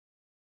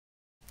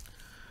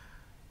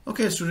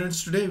Okay,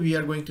 students, today we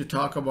are going to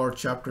talk about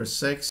chapter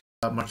 6,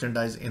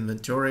 merchandise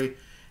inventory,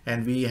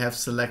 and we have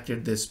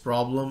selected this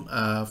problem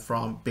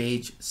from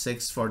page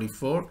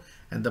 644,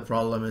 and the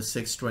problem is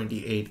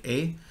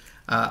 628A,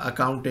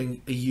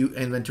 accounting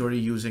inventory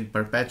using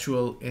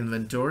perpetual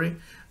inventory.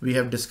 We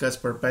have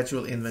discussed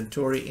perpetual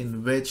inventory,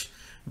 in which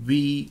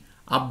we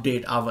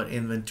update our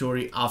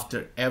inventory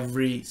after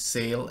every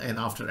sale and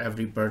after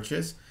every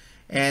purchase.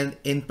 And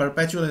in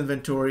perpetual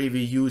inventory, we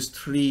use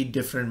three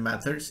different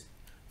methods: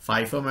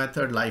 FIFO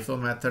method,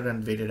 LIFO method,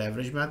 and weighted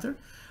average method.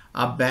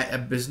 A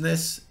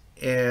business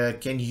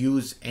can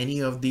use any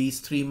of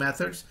these three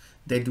methods.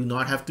 They do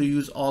not have to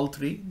use all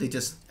three. They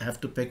just have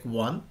to pick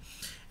one,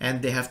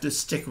 and they have to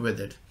stick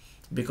with it,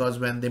 because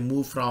when they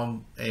move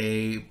from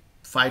a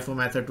FIFO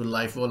method to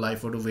LIFO,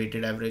 LIFO to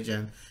weighted average,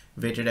 and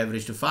weighted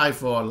average to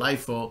FIFO or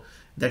LIFO,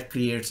 that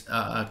creates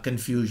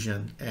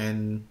confusion,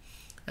 and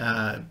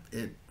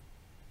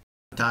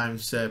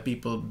sometimes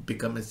people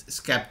become a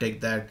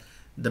skeptic that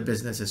the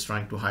business is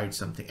trying to hide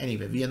something.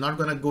 Anyway, we are not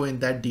going to go in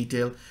that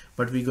detail,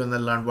 but we're going to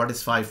learn what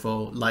is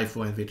FIFO,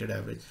 LIFO, and weighted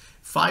average.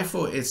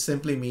 FIFO is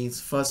simply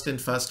means first in,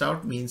 first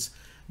out, means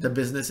the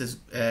business is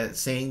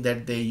saying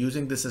that they're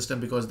using the system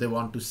because they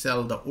want to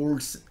sell the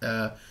old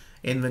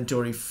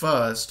inventory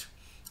first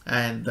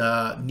and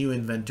the new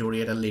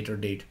inventory at a later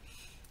date.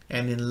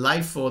 And in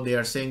LIFO, they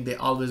are saying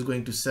they're always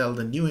going to sell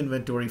the new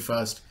inventory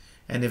first,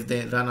 and if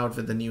they run out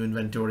with the new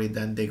inventory,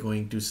 then they're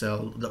going to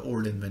sell the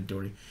old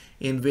inventory.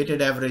 In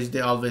weighted average,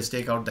 they always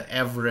take out the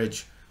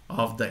average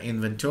of the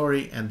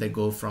inventory and they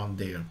go from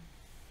there.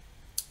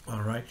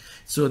 All right,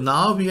 so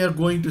now we are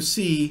going to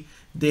see,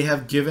 they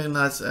have given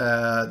us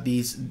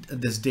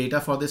this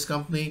data for this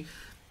company.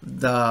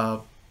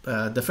 The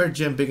Fit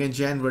Gym began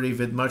January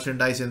with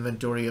merchandise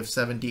inventory of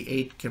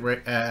 78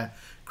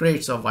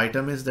 crates of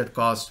vitamins that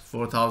cost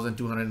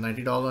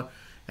 $4,290.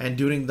 And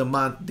during the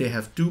month, they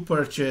have 2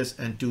 purchase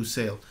and 2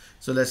 sale.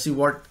 So let's see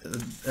what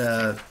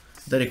the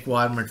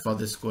requirement for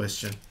this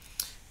question.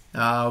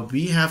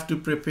 We have to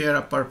prepare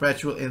a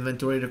perpetual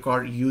inventory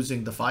record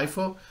using the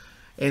FIFO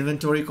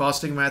inventory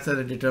costing method,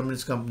 and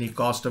determines company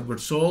cost of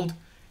goods sold,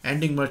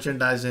 ending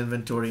merchandise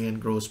inventory,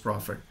 and gross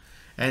profit.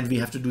 And we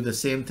have to do the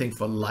same thing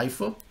for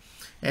LIFO,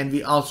 and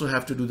we also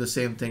have to do the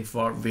same thing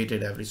for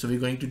weighted average. So we're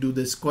going to do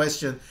this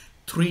question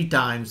 3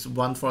 times,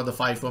 one for the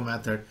FIFO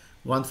method,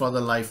 one for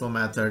the LIFO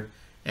method,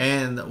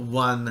 and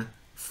one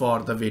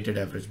for the weighted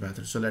average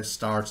method. So let's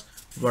start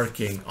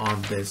working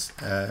on this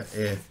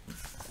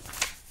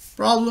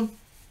problem.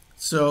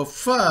 So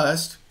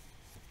first,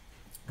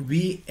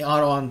 we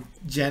are on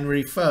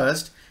January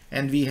 1st,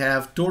 and we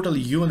have total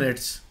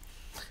units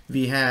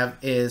we have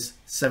is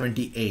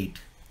 78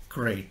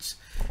 crates,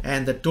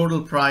 and the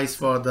total price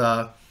for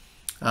the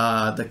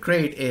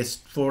crate is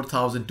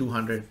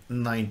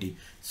 $4,290.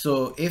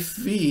 So if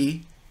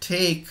we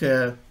take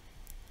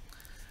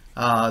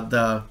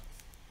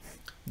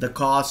the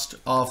cost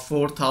of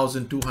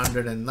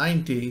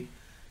 4,290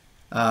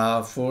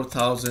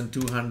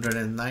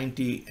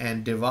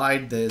 and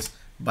divide this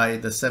by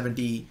the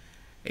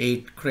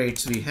 78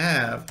 crates we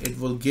have, it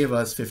will give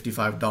us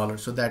 $55.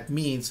 So that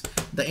means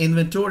the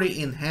inventory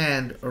in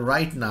hand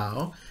right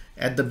now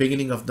at the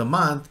beginning of the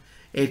month,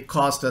 it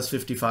cost us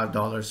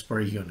 $55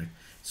 per unit.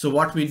 So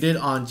what we did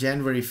on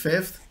January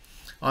 5th,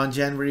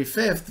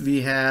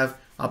 we have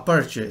a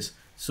purchase.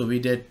 So we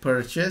did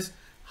purchase.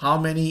 How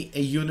many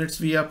units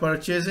we are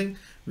purchasing?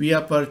 We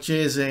are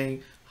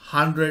purchasing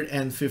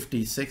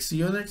 156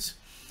 units.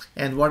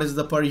 And what is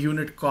the per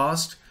unit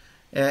cost?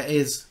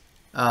 Is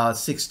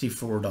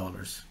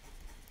 $64,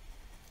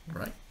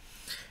 right?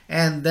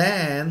 And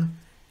then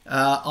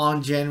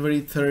on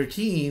January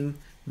 13,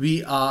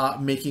 we are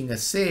making a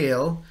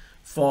sale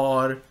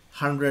for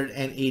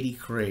 180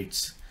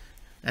 crates,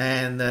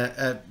 and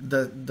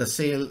the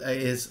sale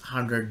is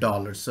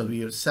 $100. So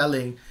we are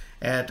selling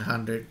at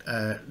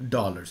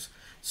 $100.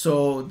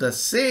 So the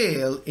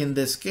sale in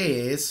this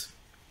case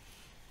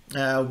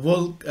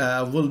will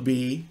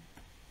be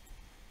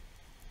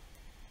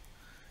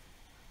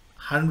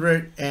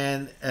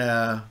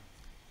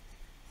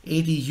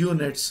 180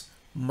 units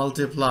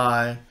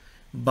multiplied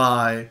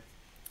by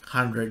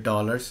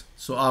 $100.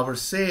 So our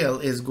sale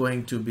is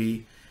going to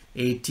be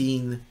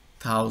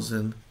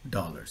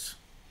 $18,000.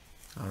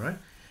 All right.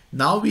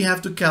 Now we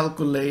have to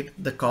calculate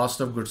the cost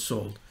of goods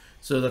sold.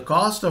 So the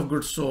cost of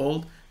goods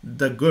sold,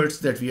 the goods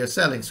that we are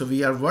selling. So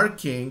we are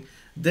working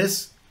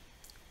this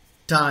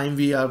time,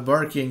 we are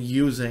working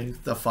using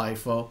the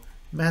FIFO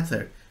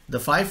method. The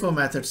FIFO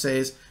method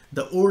says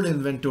the old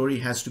inventory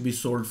has to be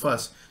sold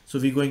first. So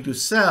we're going to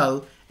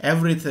sell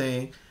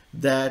everything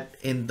that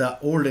in the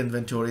old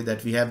inventory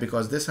that we have,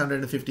 because this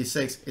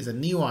 156 is a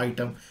new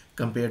item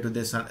compared to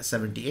this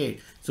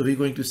 78. So we're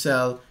going to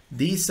sell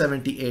these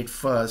 78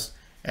 first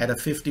at a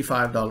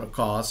 $55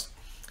 cost,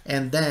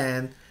 and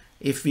then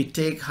if we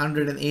take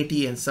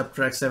 180 and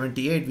subtract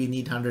 78, we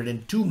need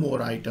 102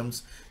 more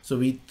items. So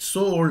we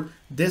sold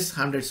this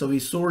 100. So we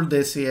sold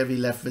this here, we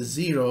left with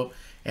 0.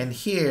 And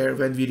here,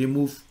 when we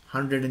remove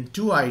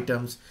 102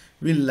 items,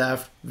 we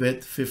left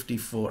with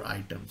 54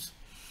 items.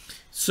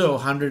 So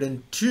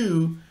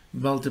 102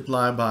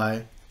 multiplied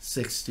by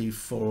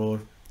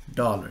 $64.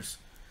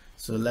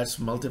 So let's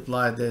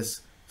multiply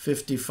this.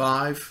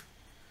 55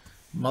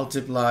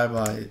 multiplied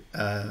by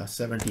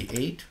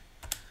 78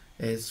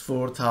 is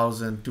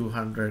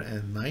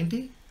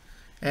 4,290,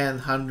 and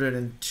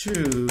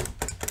 102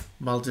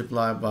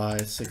 multiplied by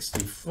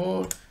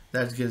 64,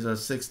 that gives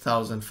us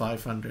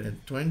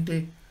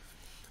 6,520,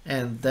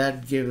 and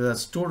that gives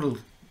us total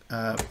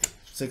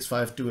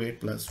 6528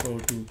 plus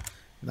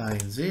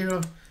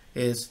 4290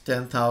 is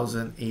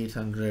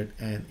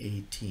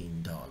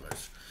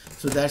 $10,818.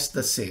 So that's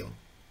the sale.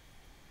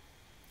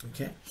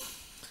 Okay.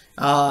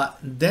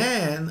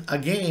 Then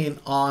again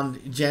on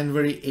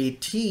January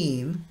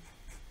 18,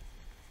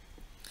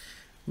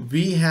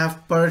 we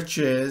have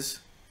purchased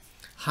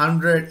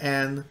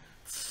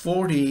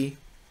 114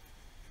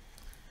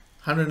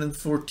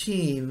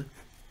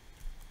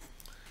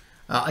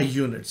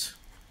 units.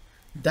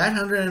 That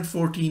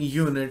 114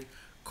 unit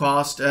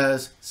cost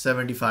us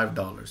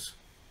 $75.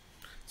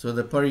 So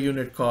the per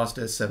unit cost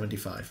is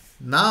 75.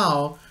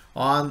 Now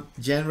on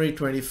January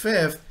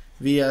 25th,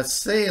 we are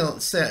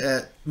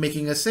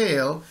making a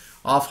sale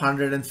of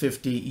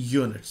 150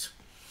 units.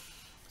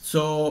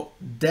 So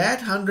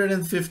that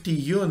 150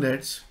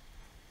 units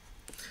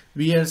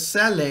we are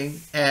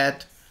selling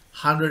at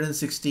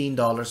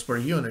 $116 per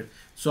unit.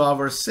 So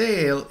our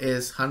sale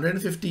is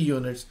 150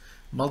 units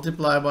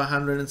multiplied by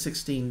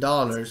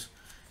 $116.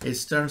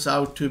 It turns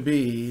out to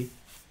be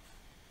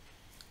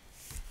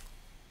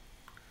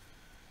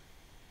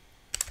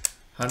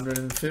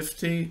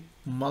 150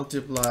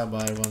 multiplied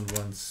by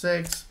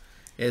 116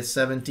 is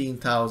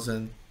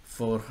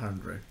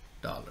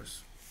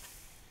 $17,400.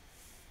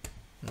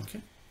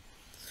 Okay.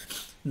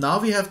 Now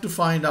we have to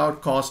find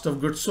out cost of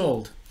goods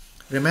sold.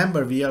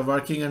 Remember, we are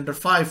working under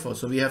FIFO,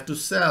 so we have to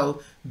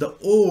sell the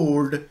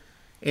old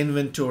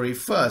inventory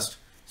first.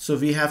 So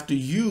we have to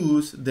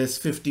use this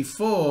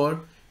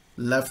 54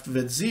 left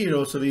with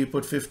 0. So we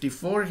put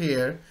 54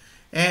 here.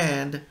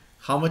 And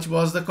how much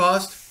was the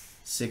cost?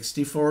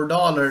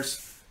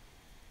 $64.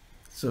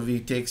 So we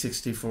take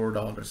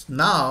 $64.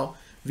 Now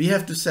we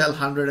have to sell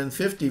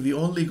 150. We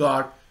only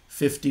got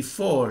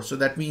 54. So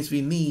that means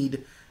we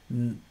need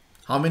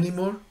how many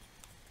more?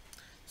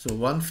 So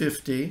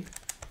 150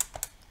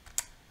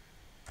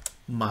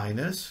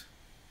 minus,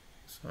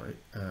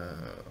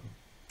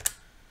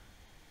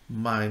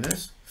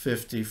 minus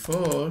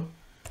 54.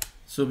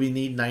 So we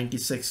need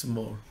 96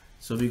 more.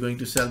 So we're going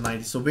to sell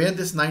 90. So where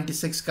this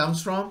 96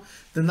 comes from?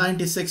 The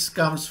 96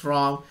 comes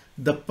from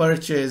the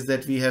purchase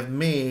that we have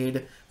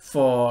made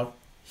for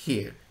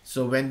here.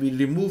 So when we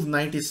remove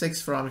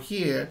 96 from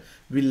here,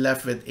 we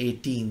left with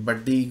 18,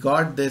 but we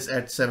got this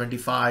at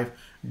 $75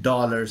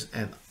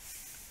 and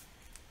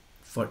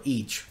for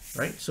each,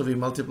 right? So we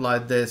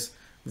multiplied this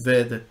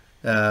with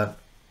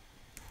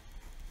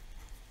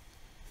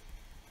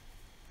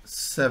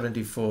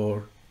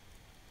 74,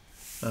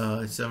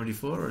 it's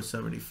 74 or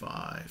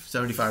 75,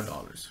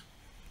 $75.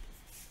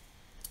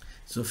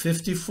 So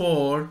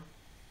 54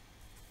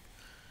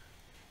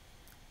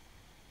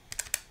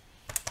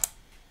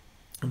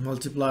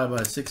 multiplied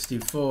by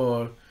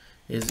 64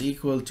 is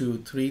equal to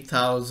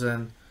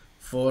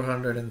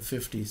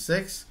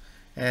 3,456,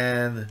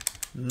 and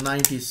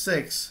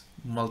 96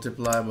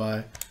 multiplied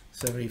by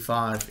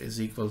 75 is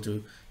equal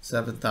to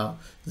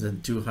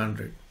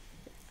 7,200.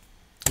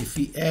 If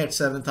we add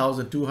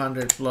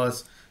 7,200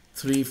 plus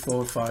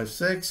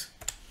 3,456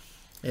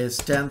 is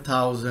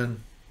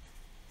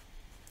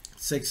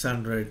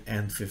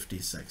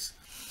 10,656.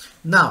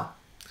 Now,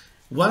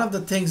 one of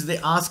the things they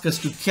asked us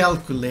to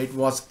calculate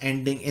was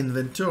ending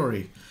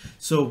inventory.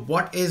 So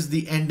what is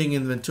the ending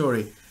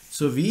inventory?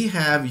 So we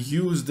have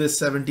used this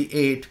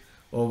 78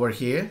 over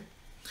here.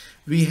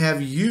 We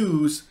have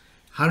used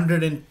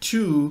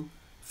 102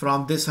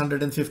 from this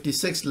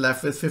 156,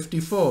 left with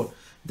 54.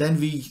 Then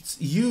we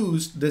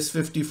used this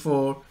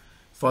 54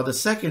 for the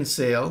second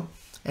sale,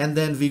 and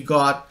then we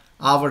got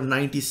our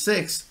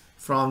 96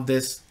 from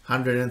this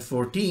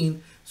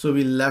 114, so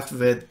we left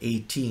with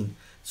 18.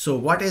 So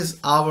what is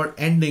our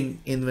ending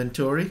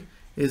inventory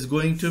is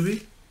going to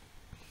be?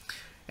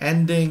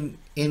 Ending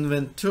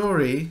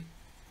inventory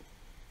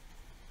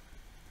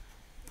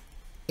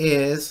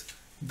is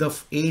the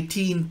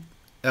 18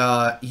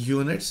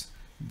 units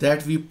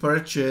that we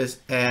purchased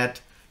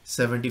at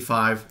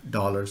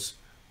 $75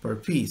 per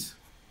piece.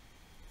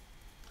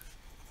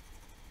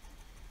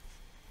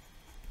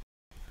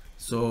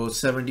 So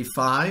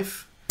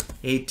 75,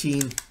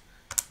 18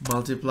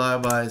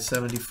 multiplied by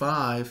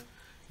 75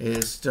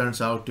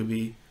 turns out to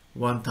be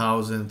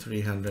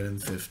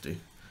 1,350.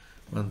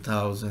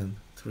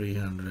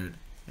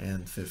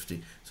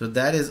 1,350. So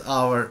that is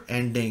our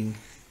ending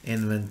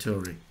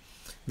inventory.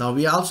 Now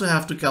we also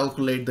have to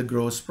calculate the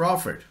gross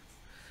profit.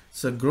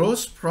 So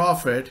gross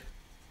profit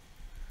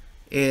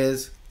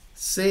is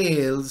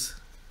sales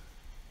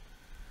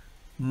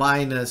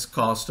minus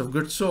cost of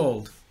goods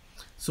sold.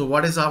 So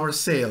what is our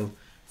sale?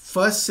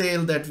 First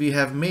sale that we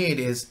have made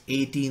is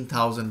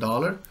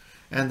 $18,000,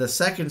 and the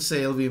second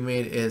sale we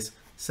made is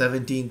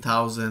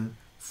 $17,400.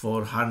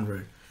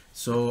 400.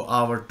 So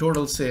our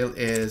total sale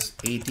is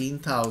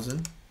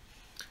 18,000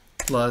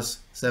 plus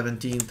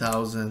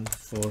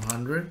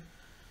 17,400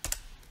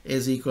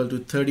 is equal to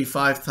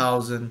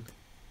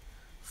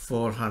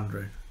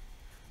 35,400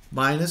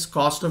 minus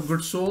cost of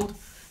goods sold.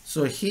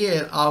 So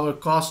here our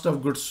cost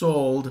of goods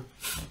sold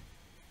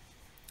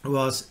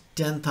was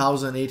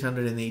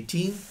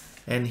 10,818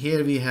 and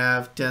here we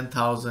have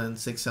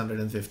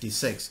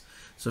 10,656.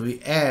 So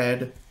we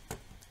add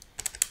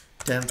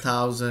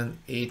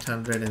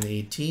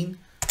 10,818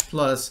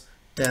 plus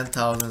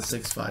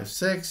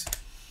 10,656.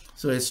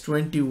 So it's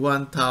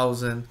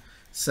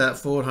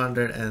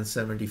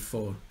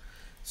 21,474.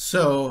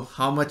 So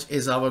how much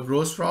is our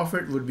gross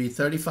profit? Would be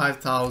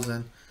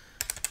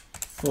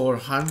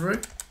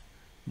 35,400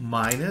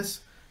 minus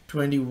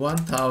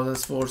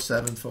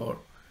 21,474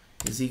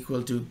 is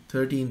equal to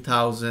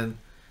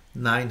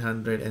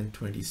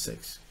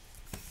 13,926.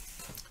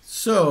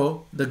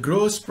 So the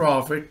gross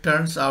profit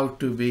turns out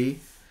to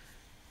be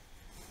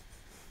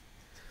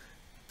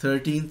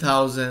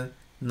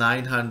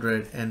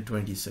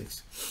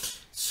 13,926.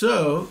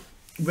 So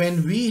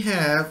when we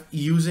have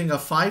using a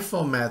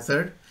FIFO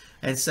method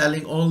and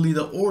selling only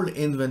the old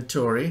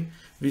inventory,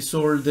 we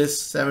sold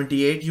this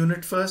 78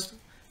 unit first,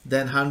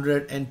 then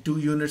 102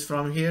 units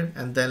from here,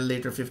 and then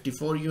later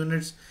 54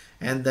 units,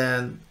 and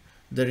then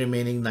the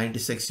remaining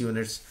 96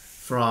 units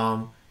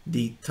from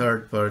the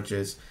third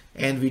purchase.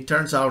 And we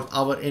turns out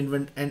our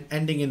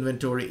ending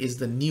inventory is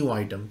the new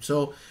item.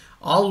 So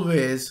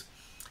always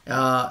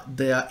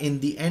in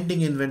the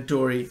ending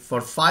inventory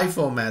for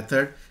FIFO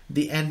method,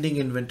 the ending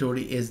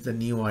inventory is the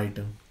new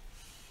item.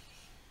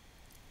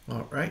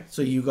 All right,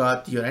 so you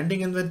got your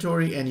ending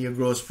inventory and your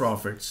gross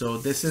profit. So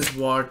this is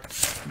what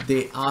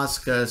they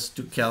ask us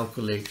to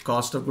calculate.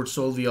 Cost of goods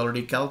sold we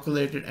already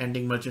calculated,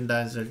 ending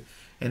merchandise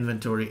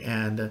inventory,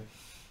 and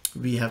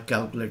we have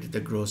calculated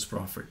the gross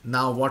profit.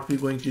 Now what we're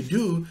going to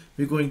do,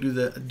 we're going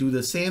to do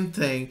the same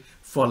thing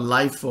for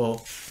LIFO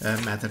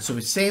method. So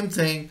the same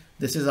thing,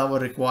 this is our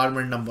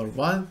requirement number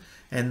 1,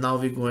 and now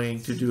we're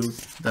going to do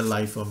the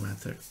LIFO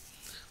method.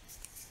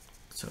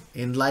 So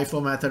in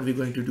LIFO method, we're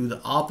going to do the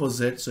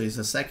opposite. So it's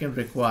a second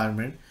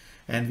requirement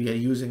and we are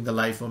using the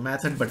LIFO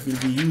method, but we'll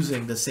be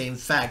using the same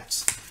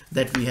facts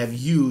that we have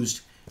used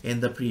in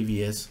the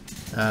previous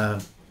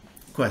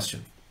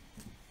question.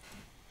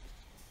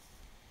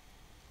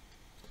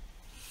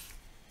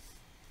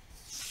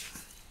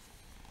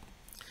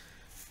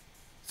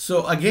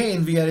 So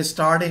again, we are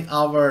starting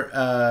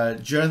our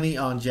journey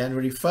on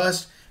January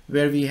 1st,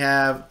 where we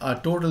have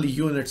total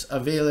units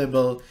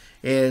available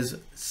is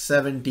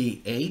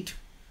 78.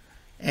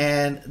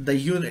 And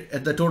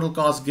the total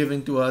cost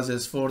given to us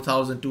is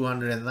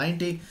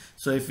 4,290.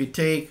 So if we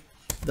take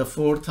the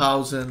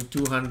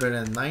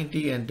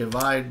 4,290 and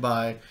divide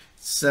by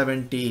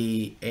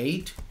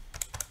 78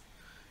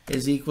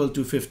 is equal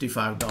to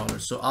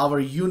 $55. So our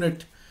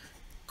unit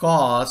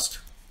cost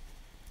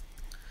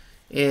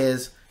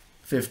is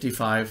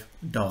 $55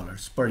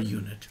 per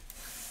unit.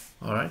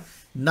 All right.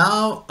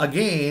 Now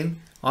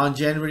again, on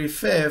January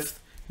 5th,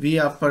 we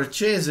are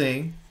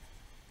purchasing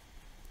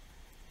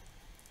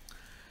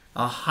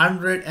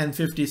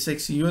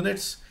 156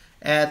 units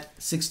at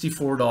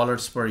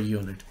 $64 per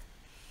unit.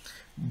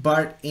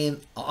 But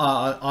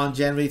on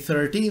January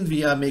 13th,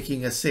 we are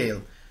making a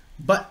sale,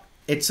 but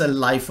it's a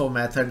LIFO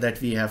method that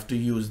we have to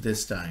use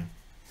this time.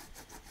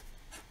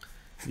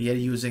 We are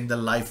using the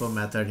LIFO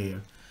method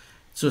here.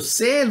 So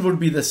sale would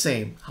be the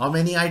same. How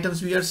many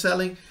items we are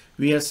selling?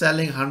 We are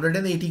selling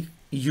 180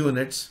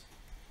 units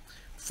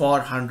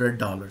for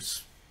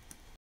 $100.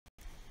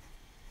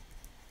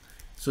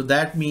 So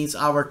that means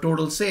our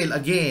total sale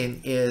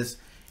again is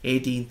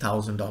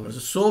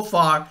 $18,000. So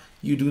far,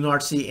 you do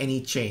not see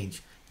any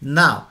change.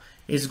 Now,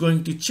 it's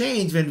going to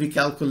change when we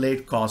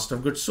calculate cost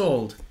of goods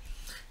sold.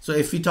 So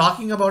if we're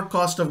talking about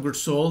cost of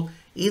goods sold,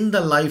 in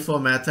the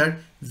LIFO method,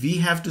 we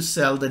have to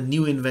sell the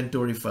new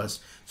inventory first.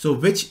 So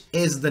which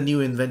is the new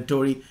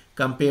inventory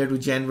compared to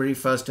January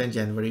 1st and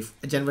January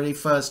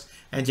 1st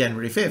and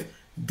January 5th?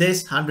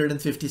 This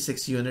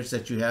 156 units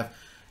that you have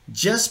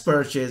just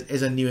purchased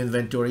is a new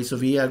inventory. So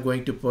we are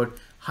going to put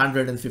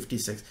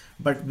 156,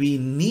 but we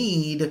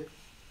need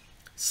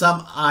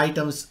some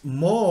items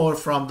more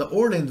from the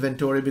old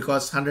inventory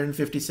because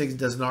 156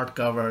 does not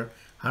cover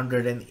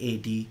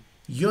 180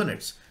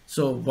 units.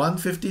 So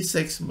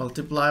 156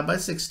 multiplied by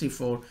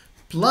 64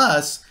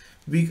 plus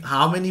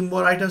how many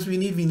more items we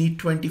need? We need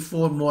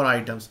 24 more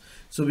items.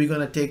 So we're going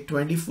to take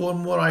 24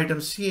 more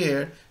items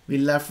here. We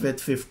left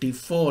with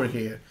 54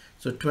 here.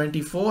 So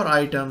 24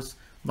 items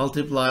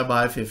multiplied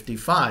by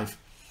 55.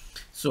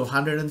 So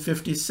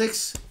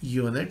 156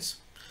 units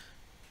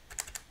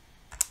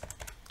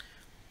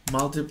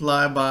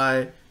multiplied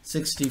by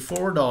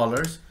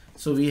 $64.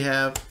 So we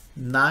have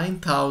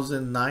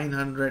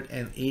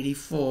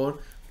 9,984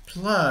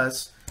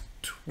 plus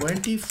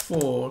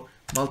 24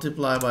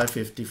 multiplied by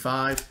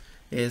 55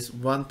 is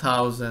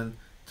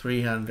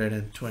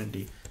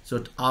 1,320.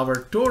 So our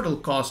total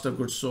cost of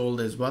goods sold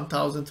is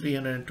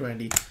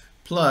 1,320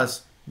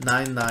 plus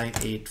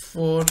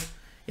 9,984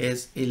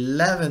 is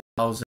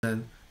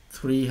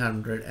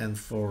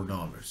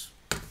 $11,304.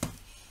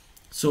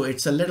 So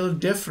it's a little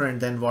different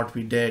than what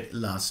we did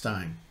last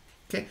time.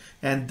 Okay,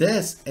 and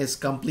this is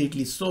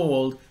completely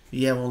sold.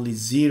 We have only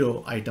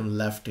 0 item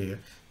left here.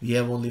 We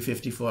have only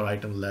 54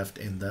 items left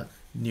in the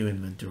new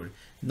inventory.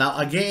 Now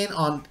again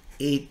on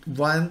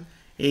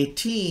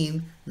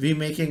 1/18, we're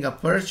making a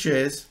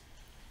purchase,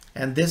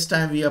 and this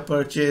time we are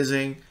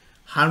purchasing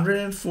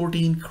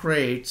 114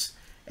 crates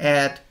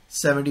at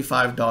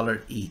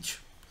 $75 each.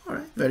 All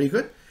right, very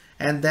good.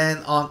 And then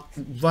on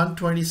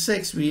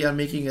 1/26, we are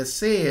making a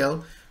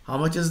sale. How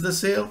much is the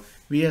sale?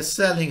 We are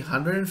selling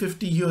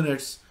 150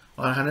 units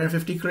or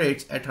 150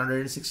 crates at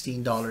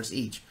 $116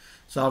 each.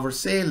 So our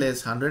sale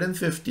is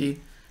 150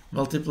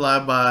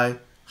 multiplied by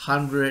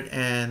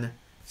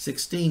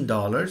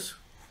 $116.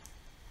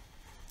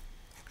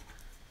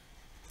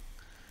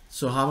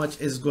 So how much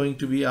is going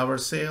to be our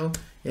sale?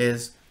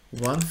 Is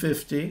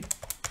 150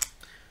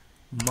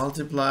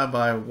 multiplied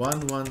by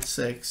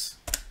 116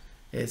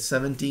 is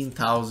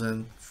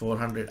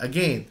 17,400.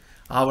 Again,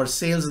 our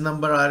sales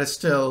number are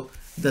still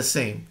the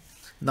same.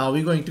 Now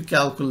we're going to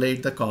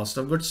calculate the cost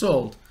of goods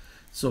sold.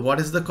 So what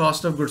is the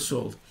cost of goods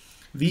sold?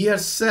 We are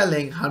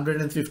selling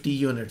 150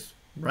 units,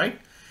 right?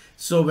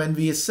 So when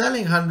we are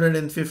selling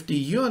 150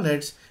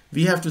 units,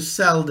 we have to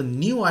sell the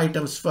new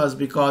items first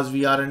because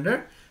we are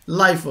under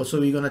LIFO. So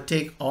we're going to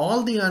take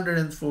all the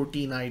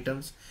 114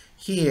 items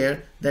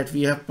here that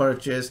we have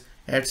purchased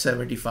at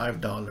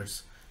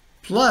 $75.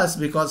 Plus,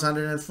 because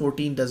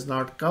 114 does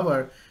not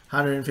cover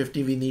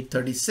 150, we need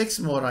 36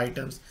 more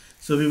items.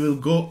 So we will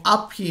go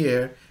up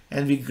here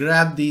and we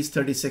grab these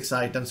 36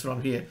 items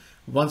from here.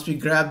 Once we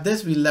grab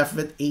this, we left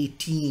with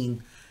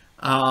 18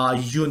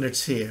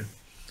 units here.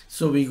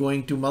 So we're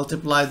going to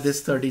multiply this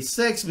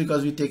 36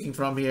 because we're taking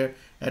from here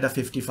at a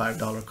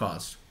 $55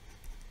 cost.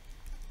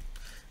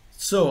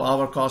 So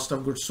our cost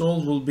of goods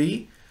sold will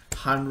be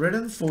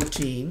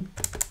 114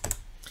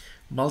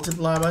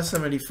 multiplied by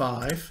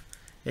 75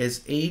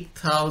 is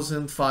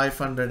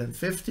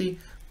 8,550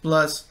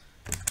 plus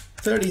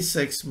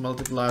 36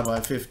 multiplied by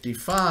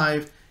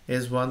 55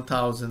 is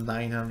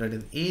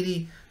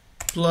 1,980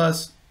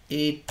 plus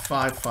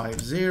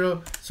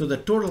 8,550. So the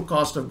total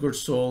cost of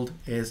goods sold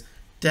is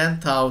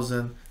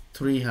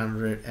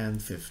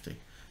 10,350.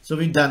 So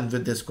we're done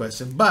with this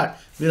question, but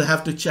we'll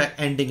have to check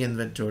ending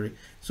inventory.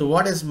 So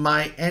what is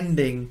my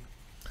ending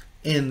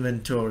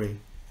inventory?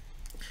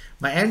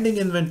 My ending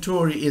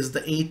inventory is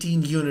the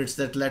 18 units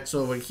that let's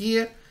over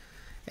here,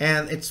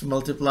 and it's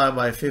multiplied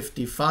by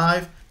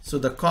 55. So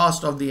the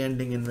cost of the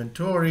ending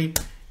inventory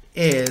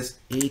is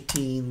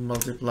 18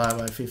 multiplied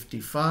by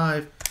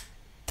 55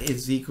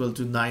 is equal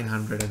to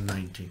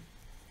 990.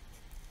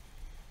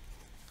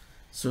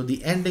 So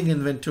the ending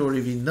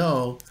inventory we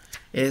know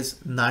is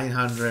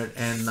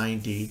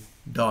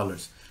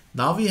 $990.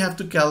 Now we have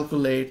to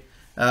calculate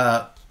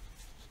the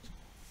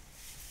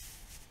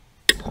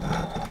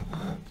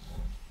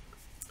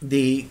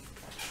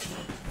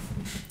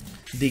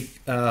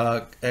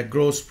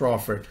gross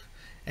profit,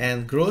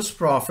 and gross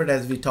profit,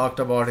 as we talked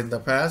about in the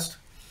past,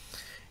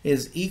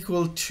 is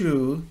equal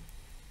to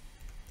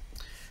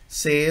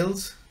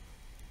sales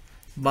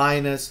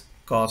minus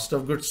cost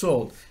of goods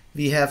sold.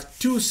 We have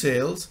two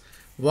sales.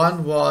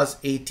 One was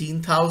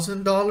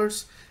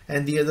 $18,000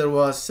 and the other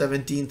was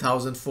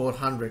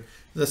 $17,400.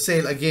 The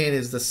sale again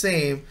is the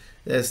same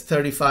as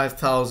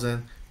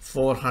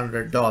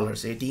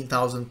 $35,400.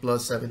 18,000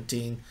 plus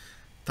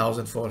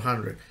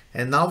 17,400.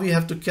 And now we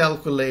have to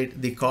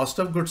calculate the cost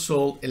of goods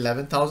sold,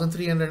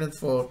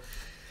 11,304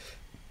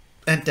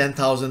 and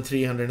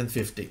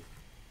 10,350.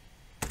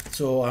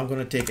 So I'm going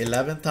to take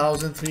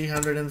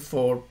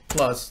 11,304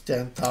 plus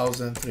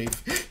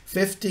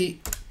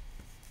 10,350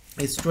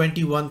 is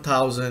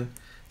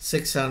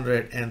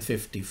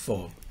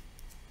 21,654.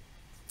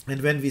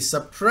 And when we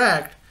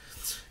subtract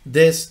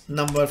this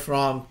number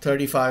from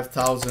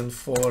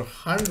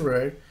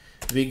 35,400,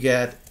 we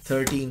get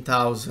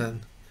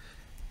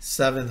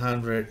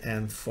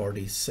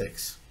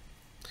 13,746.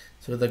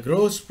 So the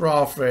gross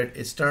profit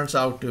turns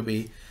out to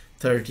be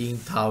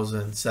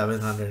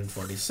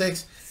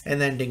 13,746,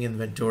 and ending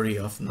inventory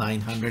of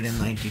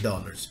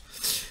 $990.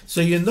 So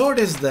you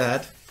notice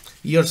that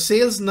your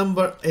sales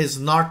number is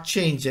not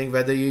changing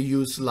whether you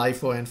use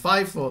LIFO and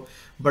FIFO,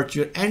 but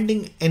your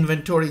ending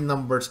inventory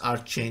numbers are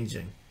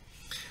changing.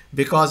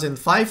 Because in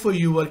FIFO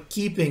you were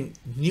keeping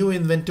new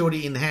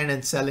inventory in hand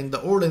and selling the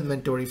old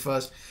inventory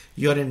first,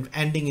 your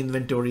ending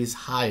inventory is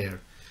higher.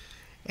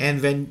 And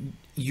when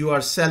you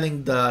are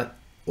selling the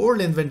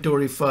old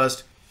inventory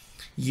first,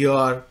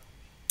 your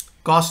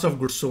cost of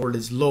goods sold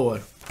is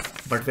lower.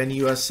 But when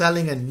you are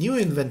selling a new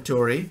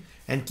inventory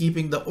and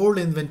keeping the old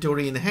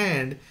inventory in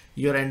hand,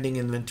 your ending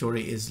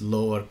inventory is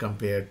lower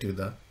compared to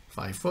the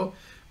FIFO,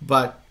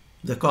 but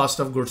the cost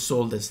of goods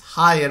sold is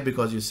higher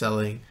because you're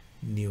selling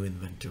new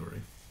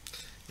inventory.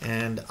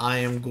 And I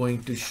am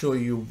going to show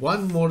you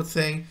one more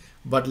thing,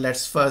 but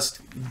let's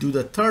first do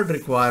the third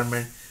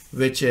requirement,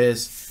 which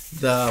is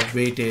the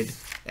weighted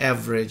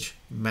average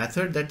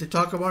method that they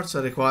talk about.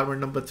 So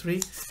requirement number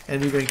 3,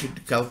 and we're going to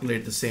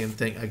calculate the same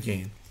thing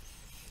again.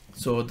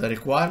 So the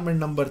requirement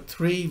number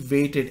 3,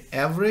 weighted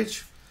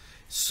average.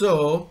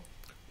 So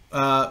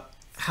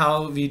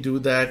how we do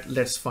that,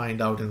 let's find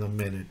out in a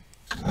minute.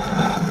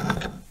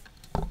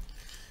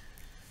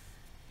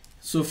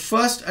 So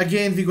first,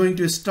 again, we're going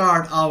to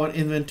start our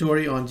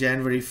inventory on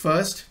January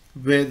 1st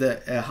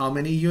with how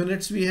many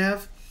units we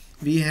have.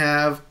 We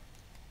have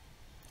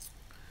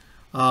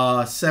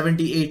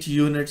 78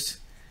 units,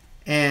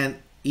 and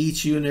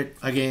each unit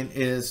again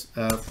is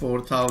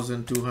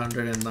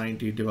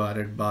 4,290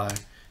 divided by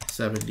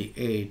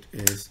 78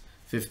 is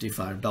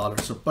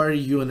 $55. So per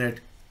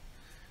unit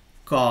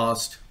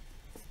cost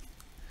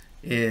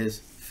is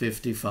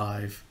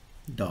 $55.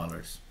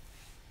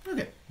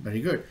 Okay,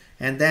 very good.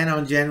 And then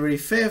on January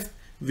 5th,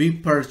 we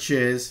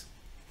purchase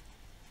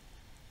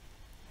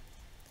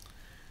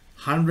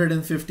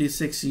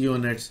 156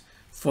 units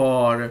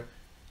for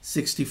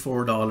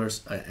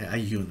 $64 a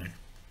unit.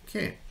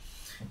 Okay,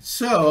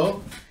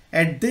 so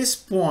at this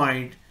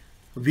point,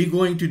 we're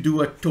going to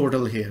do a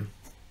total here.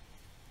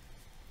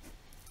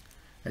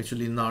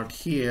 Actually, not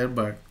here,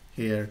 but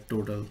here,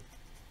 total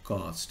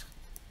cost.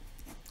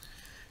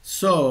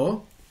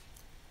 So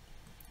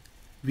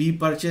we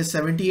purchased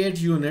 78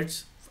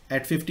 units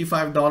at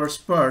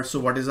 $55 per. So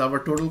what is our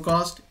total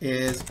cost?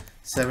 Is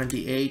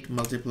 78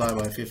 multiplied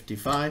by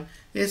 55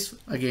 is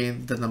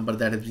again the number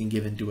that has been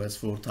given to us,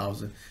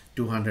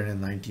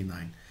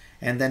 4,299.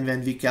 And then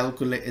when we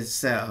calculate,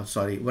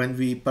 when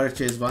we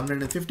purchase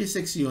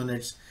 156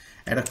 units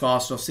at a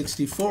cost of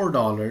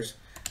 $64,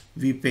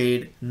 we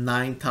paid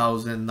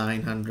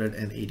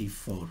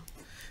 $9,984.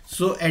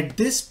 So at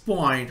this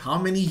point, how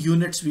many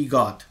units we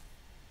got?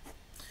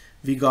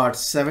 We got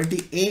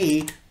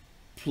 78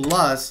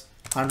 plus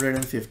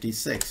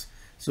 156.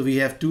 So we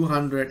have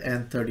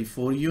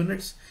 234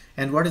 units.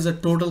 And what is the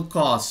total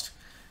cost?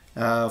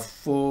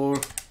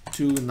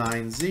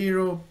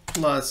 4,290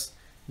 plus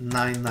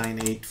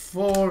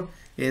 9,984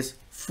 is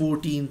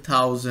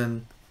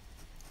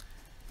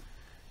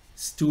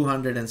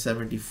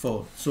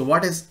 14,274. So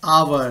what is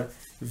our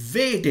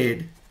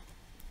weighted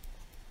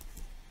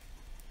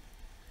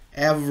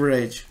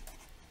average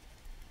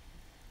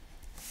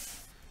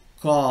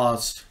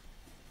cost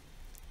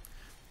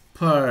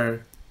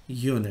per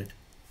unit?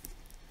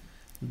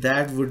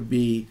 That would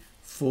be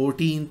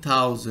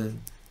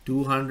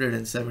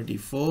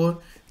 14,274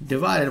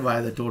 divided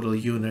by the total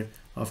unit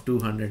of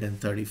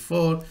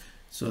 234.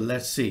 So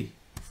let's see,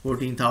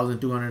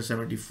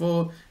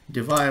 14,274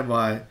 divided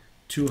by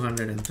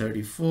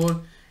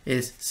 234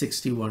 is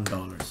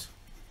 $61.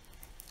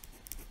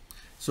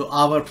 So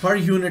our per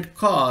unit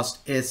cost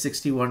is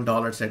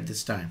 $61 at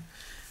this time.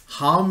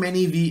 How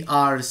many we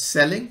are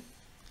selling?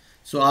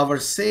 So our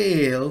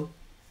sale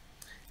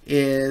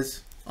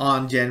is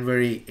on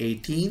January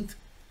 13th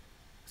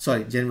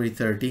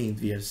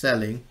we are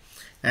selling,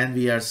 and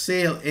we are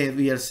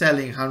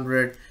selling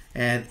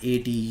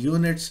 180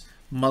 units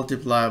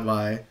multiplied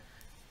by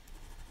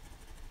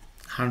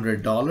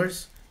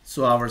 $100.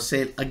 So our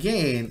sale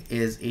again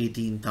is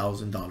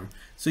 $18,000.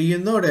 So you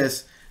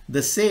notice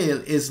the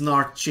sale is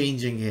not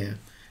changing here.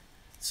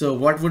 So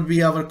what would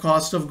be our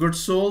cost of goods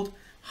sold?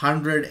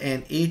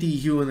 180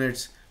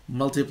 units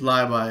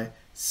multiplied by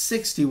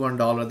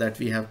 $61 that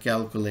we have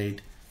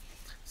calculated.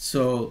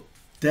 So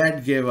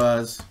that gave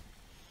us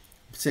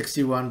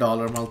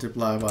 $61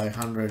 multiplied by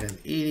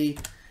 180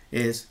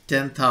 is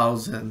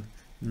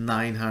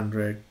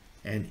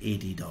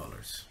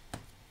 $10,980.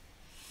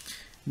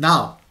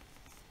 Now,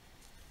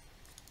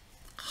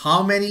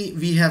 how many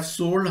we have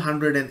sold?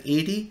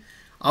 180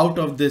 out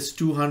of this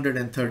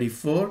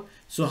 234.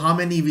 So how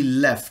many we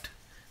left?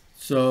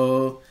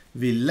 So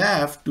we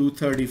left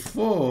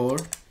 234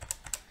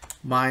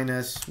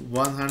 minus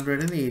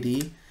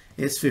 180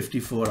 is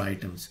 54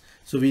 items.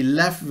 So we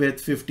left with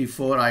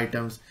 54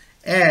 items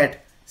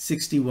at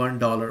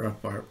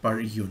 $61 per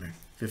unit.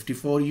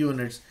 54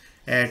 units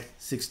at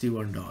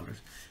 $61.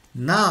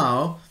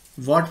 Now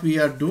what we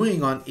are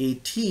doing on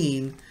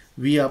 18,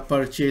 we are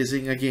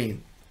purchasing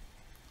again.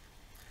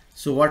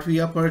 So what we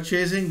are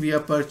purchasing? We are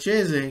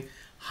purchasing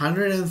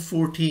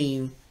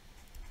 114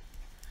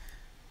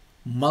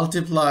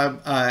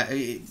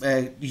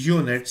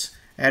 units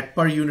at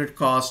per unit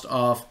cost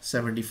of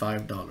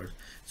 $75.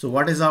 So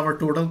what is our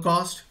total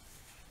cost?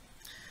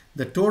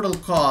 The total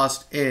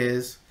cost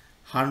is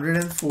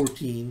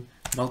 114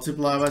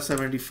 multiplied by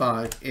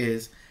 75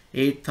 is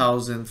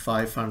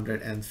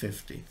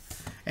 8,550.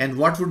 And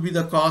what would be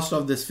the cost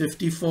of this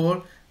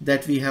 54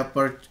 that we have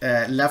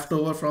left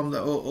over from the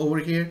over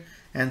here?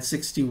 And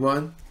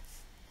 61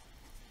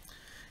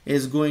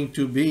 is going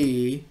to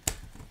be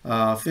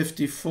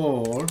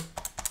 54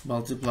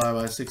 multiplied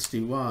by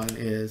 61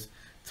 is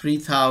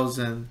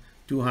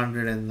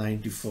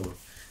 3,294.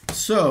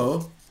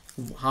 So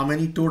how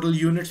many total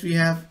units we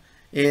have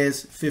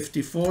is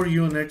 54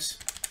 units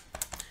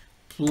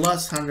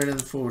plus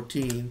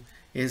 114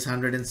 is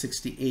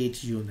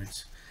 168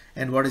 units.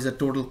 And what is the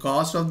total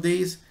cost of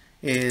these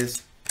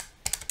is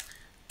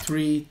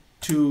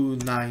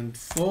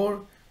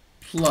 294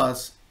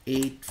 plus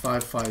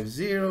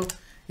 8550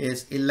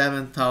 is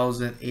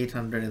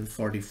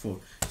 11,844.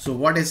 So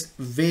what is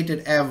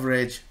weighted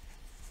average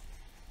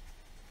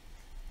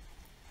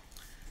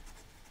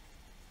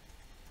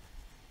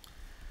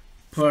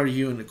per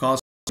unit,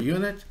 cost per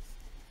unit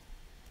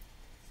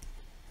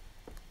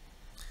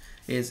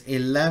is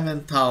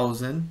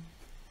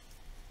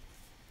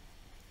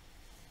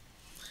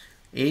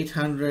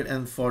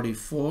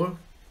 11,844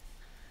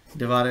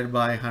 divided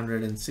by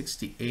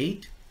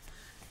 168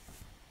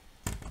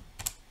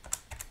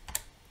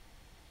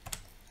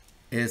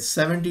 is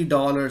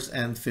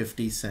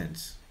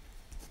 $70.50.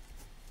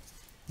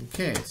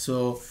 Okay,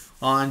 so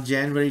on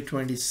January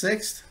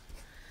 26th,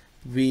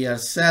 we are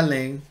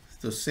selling,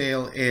 the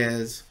sale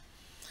is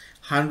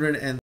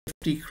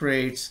 150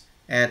 crates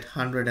at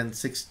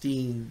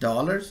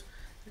 $116.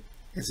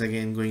 It's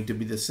again going to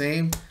be the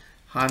same.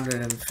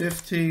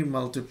 150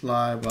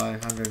 multiplied by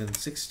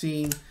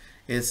 116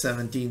 is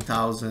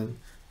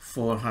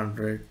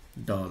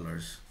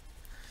 $17,400.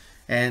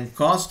 And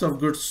cost of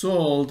goods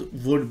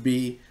sold would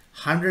be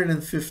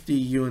 150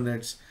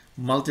 units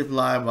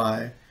multiplied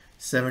by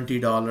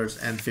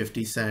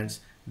 $70.50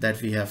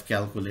 that we have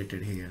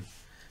calculated here.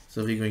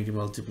 So we're going to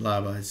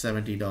multiply by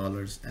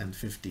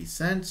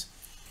 $70.50.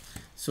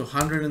 So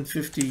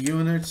 150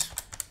 units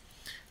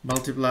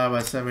multiplied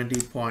by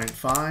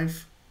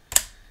 70.5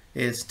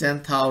 is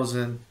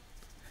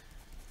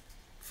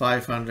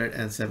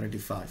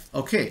 10,575.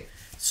 Okay,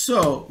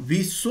 so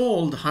we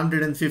sold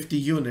 150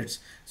 units.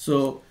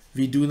 So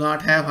we do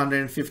not have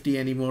 150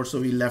 anymore,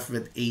 so we left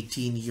with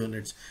 18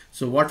 units.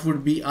 So what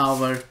would be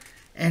our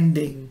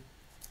ending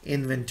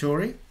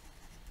inventory?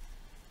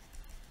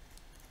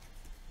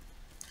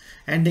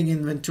 Ending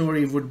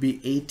inventory would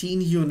be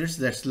 18 units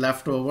that's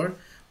left over,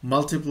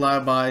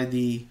 multiplied by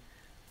the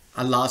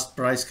last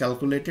price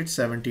calculated,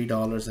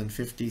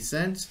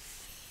 $70.50.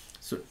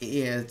 So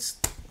it's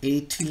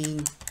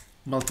 18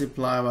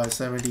 multiplied by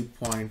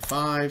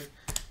 70.5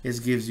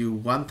 gives you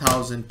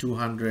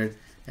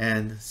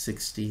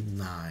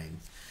 1,269.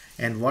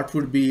 And what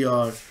would be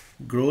your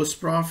gross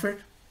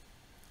profit?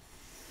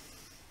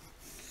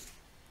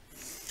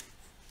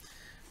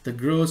 The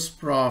gross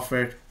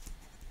profit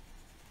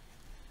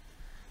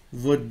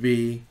would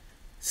be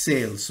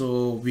sales.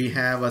 So we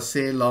have a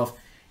sale of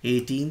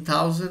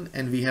 18,000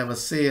 and we have a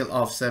sale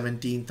of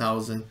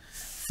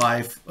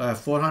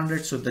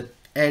 17,400. So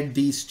add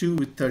these two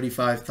with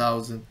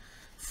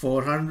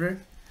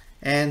 35,400,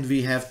 and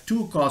we have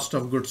two cost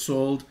of goods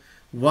sold.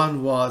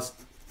 One was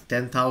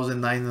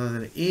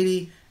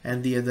 10,980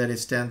 and the other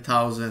is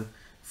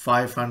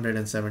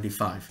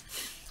 10,575.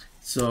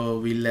 So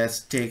let's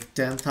take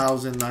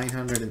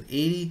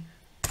 10,980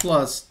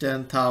 plus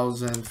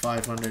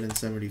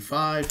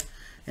 10,575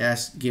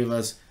 give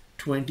us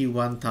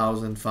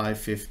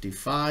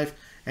 21,555,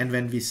 and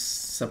when we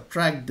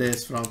subtract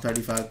this from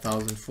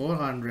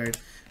 35,400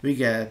 we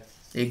get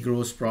a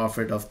gross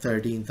profit of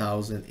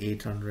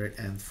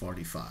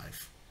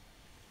 13,845.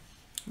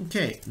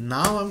 Okay,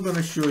 now I'm going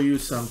to show you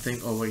something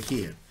over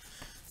here.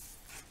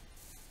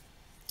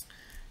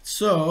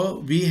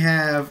 So we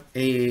have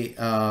a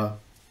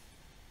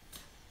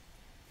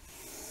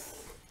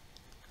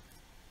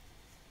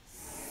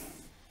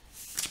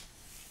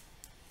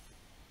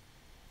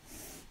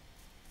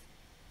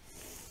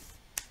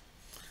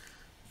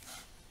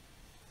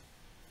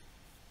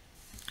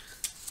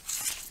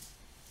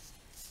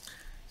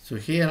so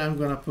here I'm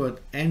going to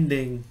put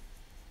ending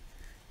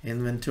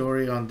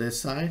inventory on this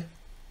side,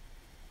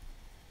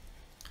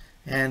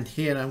 and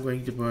here I'm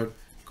going to put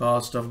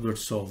cost of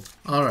goods sold.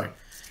 All right,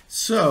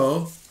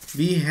 so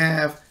we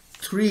have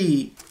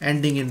three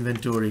ending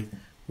inventory,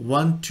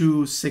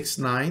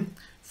 1269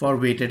 for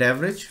weighted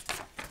average,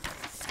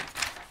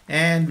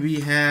 and we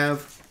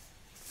have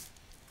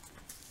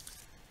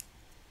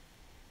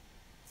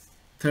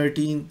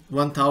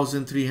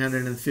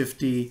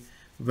 1,350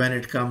 when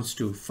it comes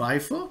to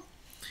FIFO,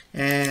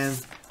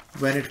 and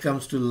when it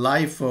comes to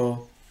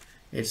LIFO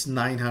it's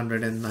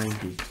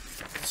 990.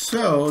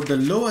 So the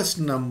lowest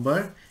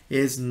number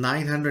is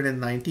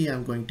 990.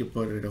 I'm going to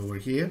put it over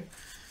here,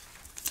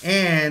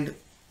 and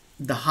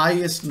the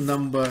highest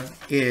number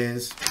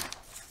is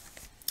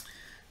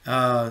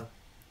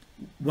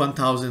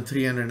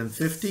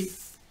 1,350.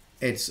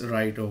 It's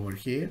right over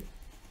here.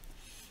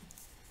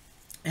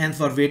 And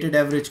for weighted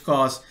average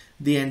cost,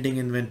 the ending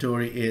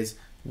inventory is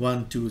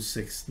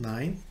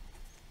 1269.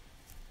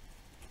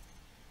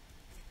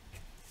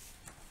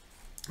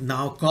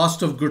 Now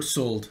cost of goods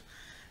sold.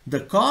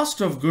 The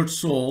cost of goods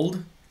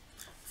sold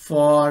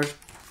for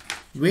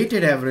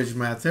weighted average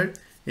method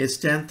is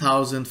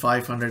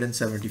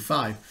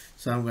 10,575.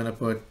 So I'm going to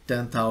put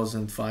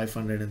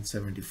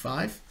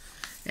 10,575.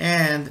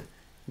 And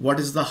what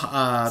is the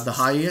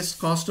highest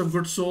cost of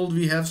goods sold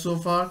we have so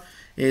far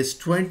is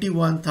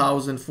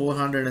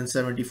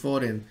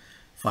 21,474 in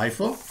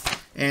FIFO.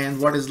 And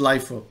what is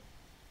LIFO?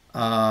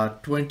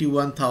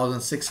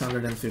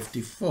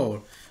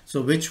 21,654.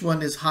 So which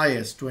one is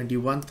highest?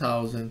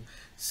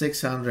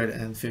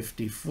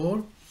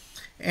 21,654.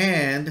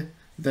 and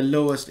the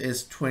lowest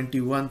is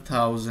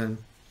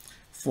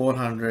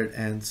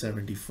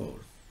 21,474.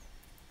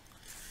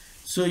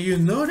 So you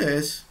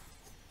notice,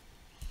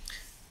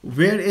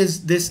 where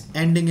is this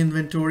ending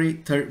inventory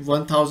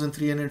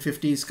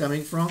 1,350 is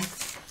coming from?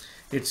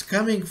 It's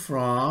coming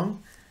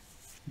from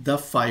the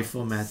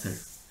FIFO method.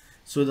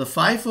 So the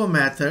FIFO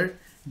method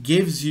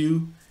gives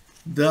you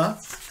the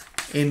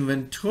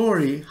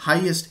inventory,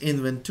 highest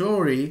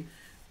inventory,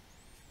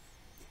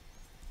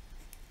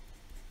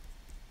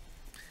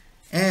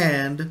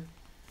 and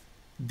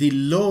the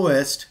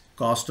lowest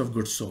cost of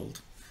goods sold.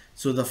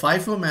 So the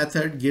FIFO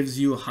method gives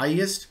you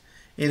highest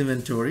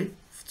inventory.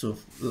 So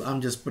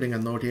I'm just putting a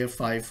note here.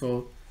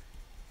 FIFO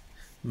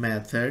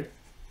method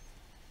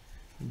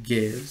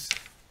gives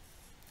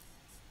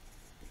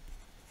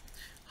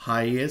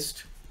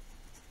highest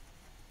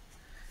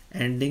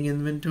ending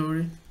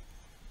inventory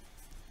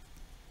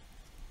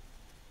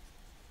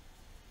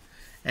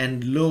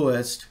and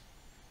lowest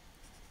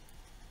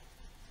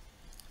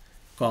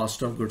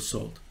cost of goods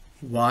sold.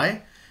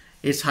 Why?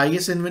 It's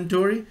highest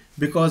inventory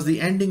because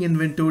the ending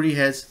inventory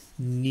has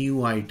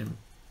new item.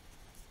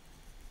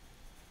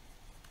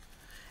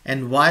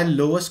 And why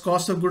lowest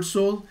cost of goods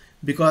sold?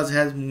 Because it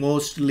has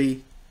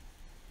mostly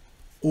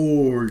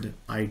old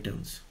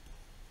items.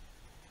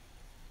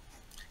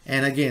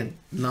 And again,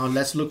 now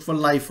let's look for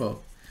LIFO.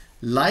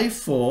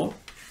 LIFO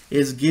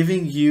is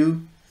giving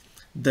you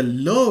the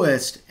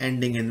lowest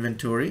ending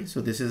inventory.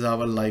 So this is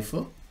our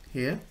LIFO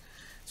here.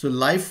 So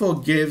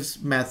LIFO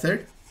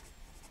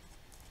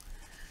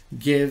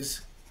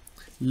gives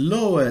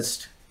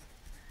lowest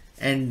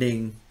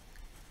ending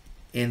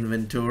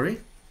inventory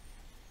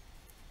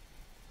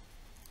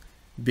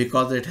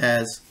because it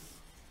has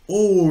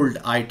old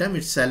item,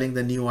 it's selling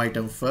the new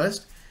item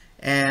first,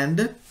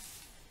 and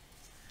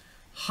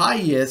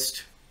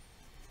highest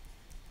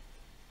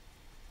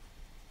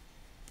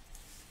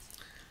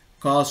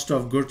cost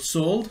of goods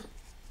sold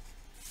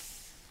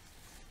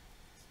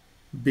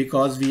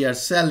because we are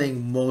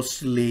selling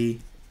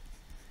mostly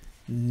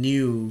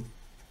new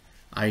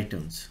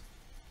items.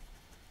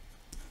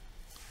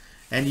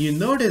 And you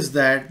notice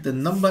that the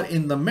number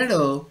in the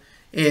middle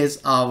is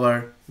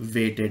our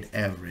weighted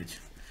average.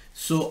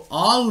 So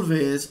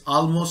always,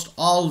 almost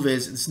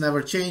always, this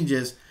never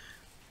changes.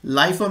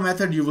 LIFO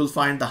method, you will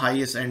find the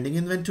highest ending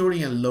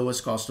inventory and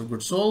lowest cost of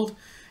goods sold.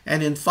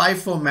 And in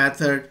FIFO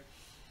method,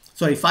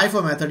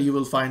 you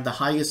will find the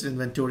highest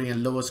inventory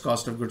and lowest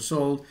cost of goods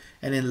sold.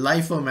 And in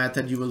LIFO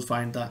method, you will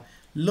find the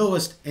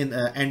lowest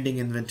ending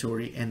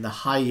inventory and the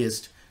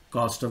highest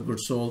cost of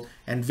goods sold.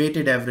 And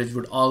weighted average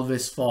would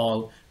always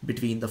fall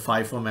between the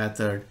FIFO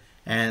method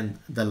and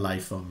the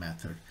LIFO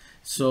method.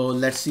 So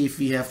let's see if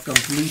we have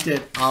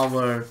completed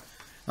our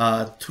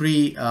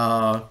three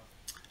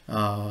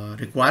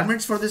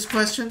requirements for this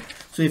question.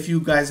 So if you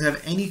guys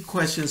have any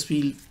questions,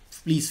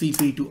 please feel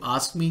free to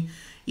ask me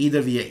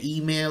either via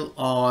email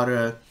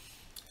or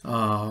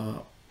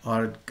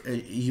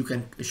you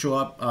can show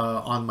up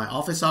on my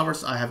office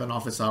hours. I have an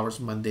office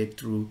hours Monday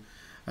through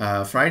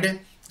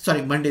Thursday.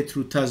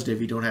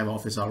 We don't have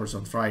office hours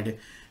on Friday.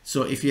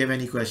 So if you have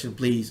any question,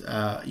 please,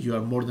 you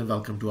are more than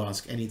welcome to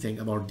ask anything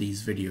about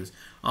these videos.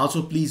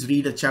 Also, please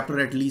read a chapter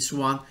at least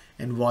one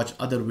and watch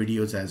other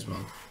videos as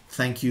well.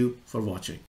 Thank you for watching.